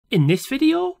In this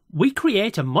video, we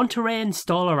create a Monterey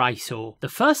installer ISO, the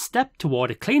first step toward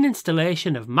a clean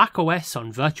installation of macOS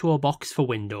on VirtualBox for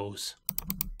Windows.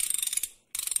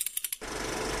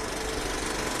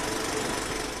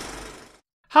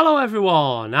 Hello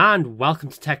everyone, and welcome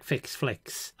to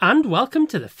TechFixFlix, and welcome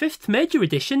to the 5th major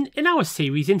edition in our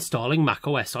series installing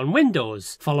macOS on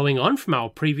Windows, following on from our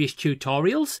previous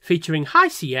tutorials featuring High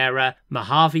Sierra,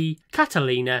 Mojave,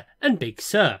 Catalina and Big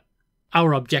Sur.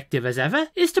 Our objective as ever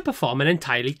is to perform an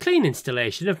entirely clean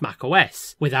installation of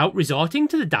macOS, without resorting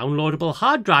to the downloadable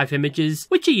hard drive images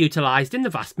which are utilised in the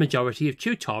vast majority of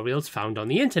tutorials found on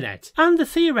the internet, and the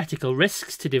theoretical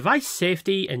risks to device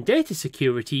safety and data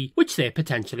security which they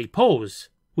potentially pose.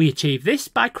 We achieve this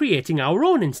by creating our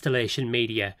own installation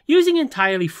media, using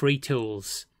entirely free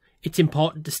tools. It's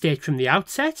important to state from the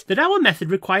outset that our method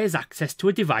requires access to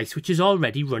a device which is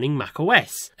already running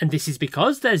macOS, and this is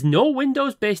because there's no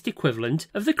Windows-based equivalent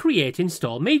of the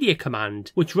createinstallmedia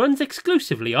command, which runs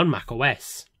exclusively on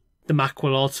macOS. The Mac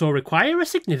will also require a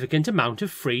significant amount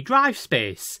of free drive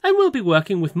space, and we'll be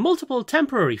working with multiple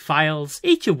temporary files,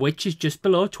 each of which is just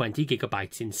below 20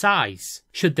 GB in size.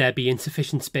 Should there be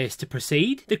insufficient space to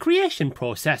proceed, the creation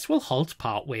process will halt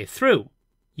partway through.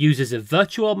 Users of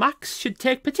VirtualBox should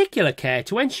take particular care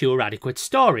to ensure adequate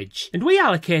storage, and we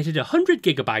allocated 100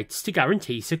 GB to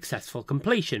guarantee successful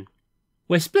completion.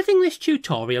 We're splitting this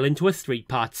tutorial into a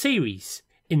 3-part series.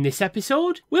 In this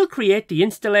episode, we'll create the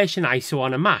installation ISO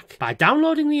on a Mac by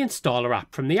downloading the installer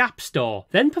app from the App Store,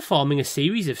 then performing a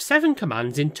series of 7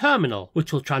 commands in Terminal,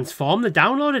 which will transform the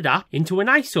downloaded app into an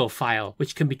ISO file,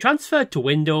 which can be transferred to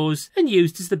Windows and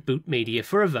used as the boot media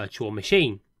for a virtual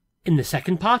machine. In the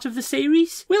second part of the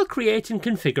series, we'll create and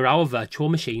configure our virtual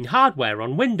machine hardware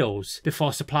on Windows,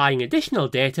 before supplying additional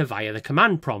data via the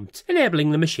command prompt, enabling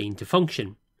the machine to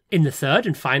function. In the third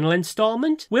and final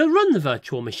installment, we'll run the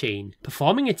virtual machine,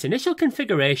 performing its initial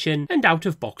configuration and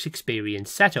out-of-box experience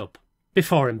setup.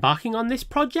 Before embarking on this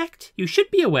project, you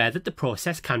should be aware that the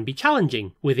process can be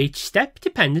challenging, with each step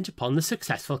dependent upon the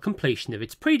successful completion of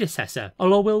its predecessor,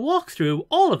 although we'll walk through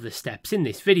all of the steps in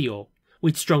this video.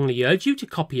 We'd strongly urge you to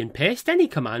copy and paste any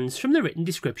commands from the written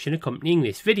description accompanying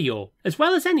this video, as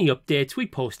well as any updates we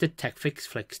post at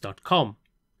techfixflix.com.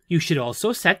 You should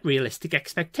also set realistic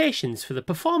expectations for the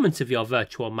performance of your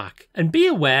virtual Mac, and be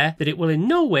aware that it will in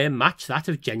no way match that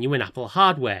of genuine Apple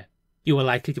hardware. You are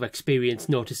likely to experience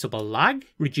noticeable lag,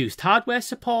 reduced hardware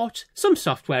support, some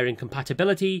software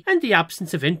incompatibility, and the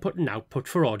absence of input and output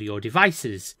for audio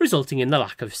devices, resulting in the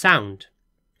lack of sound.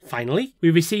 Finally,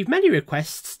 we receive many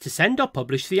requests to send or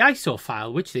publish the ISO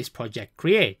file which this project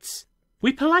creates.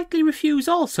 We politely refuse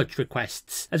all such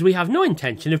requests, as we have no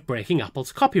intention of breaking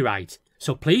Apple's copyright,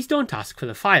 so please don't ask for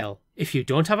the file. If you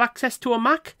don't have access to a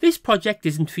Mac, this project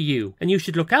isn't for you, and you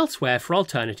should look elsewhere for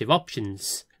alternative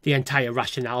options. The entire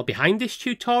rationale behind this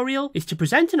tutorial is to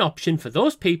present an option for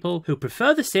those people who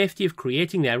prefer the safety of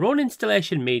creating their own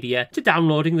installation media to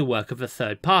downloading the work of a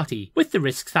third party, with the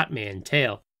risks that may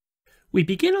entail. We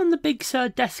begin on the Big Sur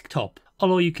desktop,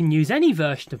 although you can use any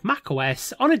version of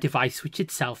macOS on a device which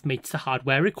itself meets the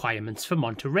hardware requirements for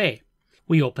Monterey.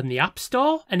 We open the App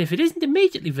Store, and if it isn't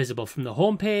immediately visible from the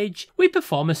home page, we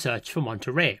perform a search for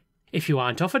Monterey. If you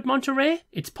aren't offered Monterey,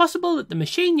 it's possible that the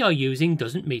machine you're using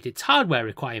doesn't meet its hardware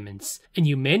requirements, and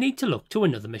you may need to look to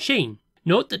another machine.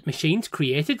 Note that machines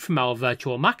created from our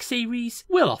Virtual Mac series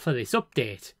will offer this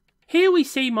update. Here we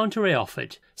see Monterey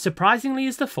offered, surprisingly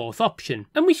as the 4th option,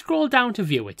 and we scroll down to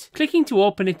view it, clicking to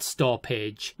open its store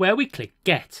page, where we click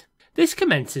Get. This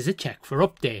commences a check for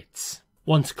updates.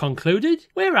 Once concluded,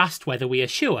 we're asked whether we are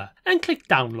sure, and click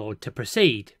Download to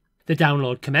proceed. The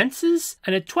download commences,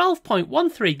 and at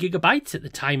 12.13 GB at the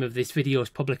time of this video's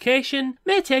publication,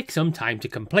 may take some time to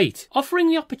complete, offering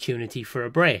the opportunity for a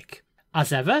break.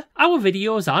 As ever, our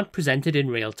videos aren't presented in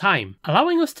real time,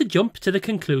 allowing us to jump to the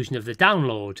conclusion of the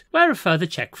download, where a further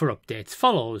check for updates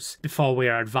follows, before we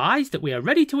are advised that we are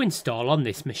ready to install on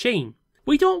this machine.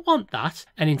 We don't want that,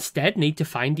 and instead need to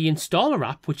find the installer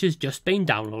app which has just been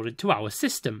downloaded to our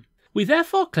system. We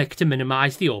therefore click to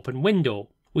minimise the open window.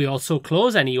 We also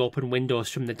close any open windows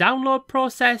from the download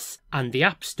process and the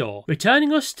App Store,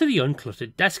 returning us to the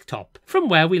uncluttered desktop, from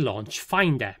where we launch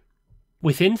Finder.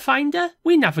 Within Finder,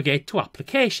 we navigate to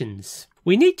Applications.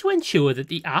 We need to ensure that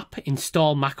the app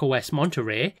Install macOS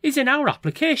Monterey is in our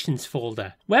Applications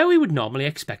folder, where we would normally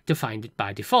expect to find it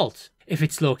by default. If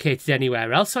it's located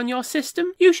anywhere else on your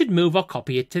system, you should move or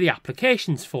copy it to the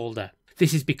Applications folder.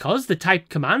 This is because the typed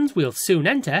commands we'll soon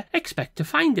enter expect to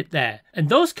find it there, and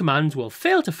those commands will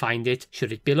fail to find it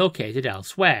should it be located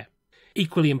elsewhere.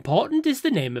 Equally important is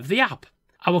the name of the app.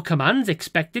 Our command's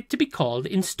expected to be called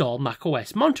install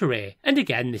macOS Monterey, and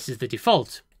again this is the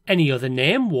default. Any other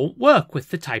name won't work with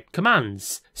the typed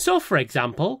commands. So for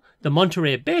example, the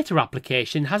Monterey beta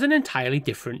application has an entirely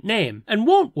different name, and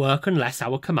won't work unless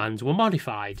our commands were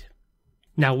modified.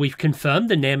 Now we've confirmed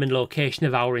the name and location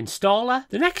of our installer,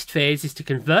 the next phase is to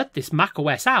convert this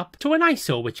macOS app to an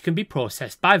ISO which can be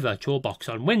processed by VirtualBox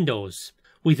on Windows.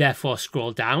 We therefore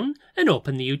scroll down and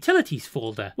open the Utilities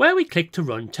folder, where we click to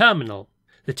run Terminal.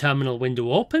 The terminal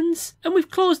window opens, and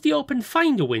we've closed the Open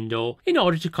Finder window in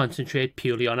order to concentrate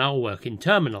purely on our work in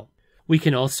terminal. We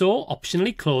can also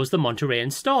optionally close the Monterey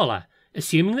installer,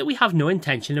 assuming that we have no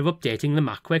intention of updating the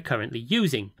Mac we're currently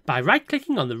using, by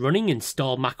right-clicking on the running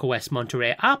Install macOS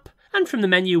Monterey app, and from the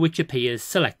menu which appears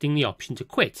selecting the option to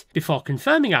quit, before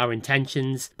confirming our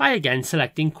intentions by again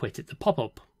selecting quit at the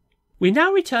pop-up. We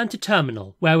now return to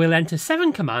Terminal, where we'll enter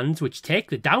 7 commands which take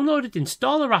the downloaded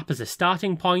installer app as a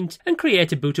starting point and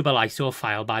create a bootable ISO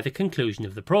file by the conclusion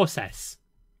of the process.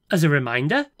 As a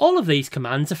reminder, all of these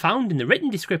commands are found in the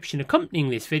written description accompanying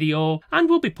this video and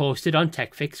will be posted on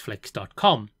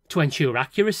techfixflix.com. To ensure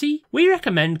accuracy, we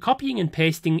recommend copying and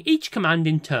pasting each command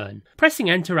in turn, pressing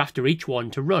enter after each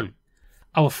one to run.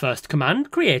 Our first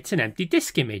command creates an empty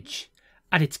disk image.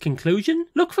 At its conclusion,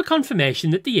 look for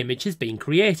confirmation that the image has been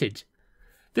created.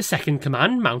 The second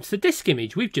command mounts the disk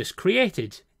image we've just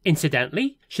created.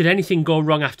 Incidentally, should anything go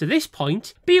wrong after this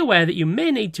point, be aware that you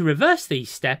may need to reverse these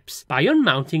steps by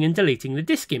unmounting and deleting the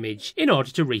disk image in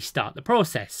order to restart the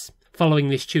process. Following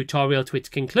this tutorial to its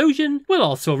conclusion, we'll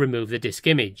also remove the disk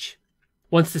image.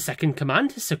 Once the second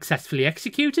command has successfully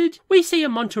executed, we see a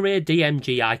Monterey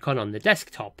DMG icon on the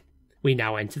desktop. We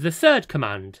now enter the third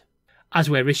command. As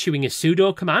we're issuing a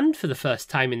sudo command for the first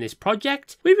time in this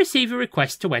project, we receive a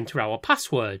request to enter our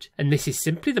password, and this is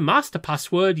simply the master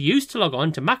password used to log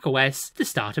on to macOS at the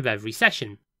start of every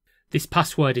session. This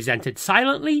password is entered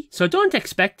silently, so don't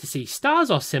expect to see stars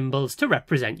or symbols to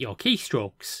represent your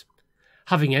keystrokes.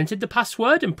 Having entered the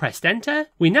password and pressed enter,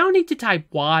 we now need to type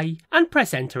Y and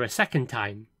press enter a second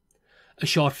time. A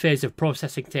short phase of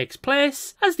processing takes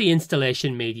place as the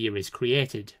installation media is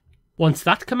created. Once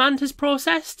that command has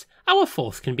processed, our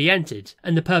fourth can be entered,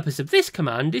 and the purpose of this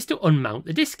command is to unmount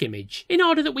the disk image in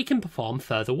order that we can perform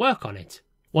further work on it.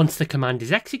 Once the command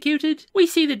is executed, we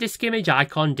see the disk image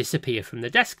icon disappear from the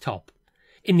desktop.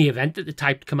 In the event that the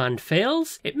typed command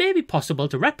fails, it may be possible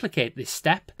to replicate this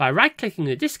step by right-clicking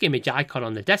the disk image icon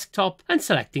on the desktop and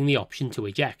selecting the option to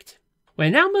eject. We're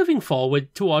now moving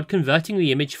forward toward converting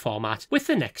the image format with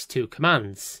the next 2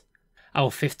 commands.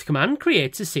 Our fifth command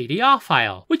creates a CDR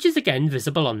file, which is again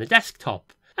visible on the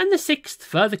desktop, and the sixth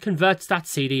further converts that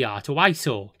CDR to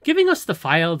ISO, giving us the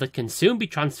file that can soon be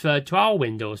transferred to our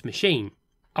Windows machine.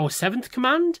 Our seventh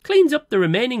command cleans up the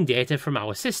remaining data from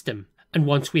our system, and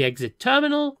once we exit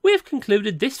terminal, we have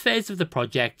concluded this phase of the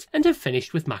project and have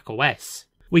finished with macOS.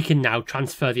 We can now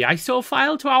transfer the ISO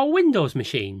file to our Windows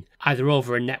machine, either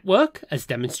over a network, as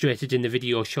demonstrated in the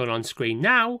video shown on screen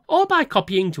now, or by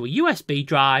copying to a USB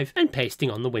drive and pasting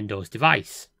on the Windows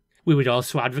device. We would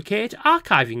also advocate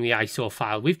archiving the ISO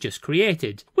file we've just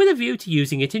created, with a view to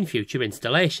using it in future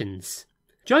installations.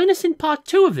 Join us in part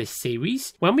 2 of this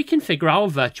series when we configure our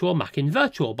virtual Mac in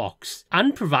VirtualBox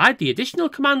and provide the additional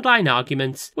command line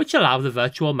arguments which allow the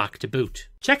virtual Mac to boot.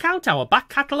 Check out our back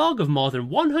catalogue of more than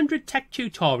 100 tech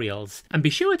tutorials and be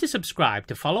sure to subscribe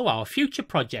to follow our future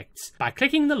projects by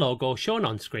clicking the logo shown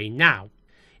on screen now.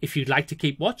 If you'd like to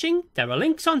keep watching, there are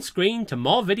links on screen to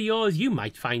more videos you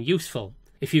might find useful.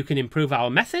 If you can improve our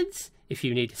methods, if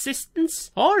you need assistance,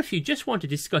 or if you just want to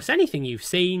discuss anything you've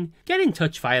seen, get in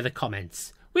touch via the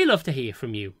comments. We love to hear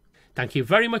from you. Thank you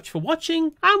very much for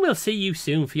watching, and we'll see you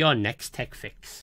soon for your next tech fix.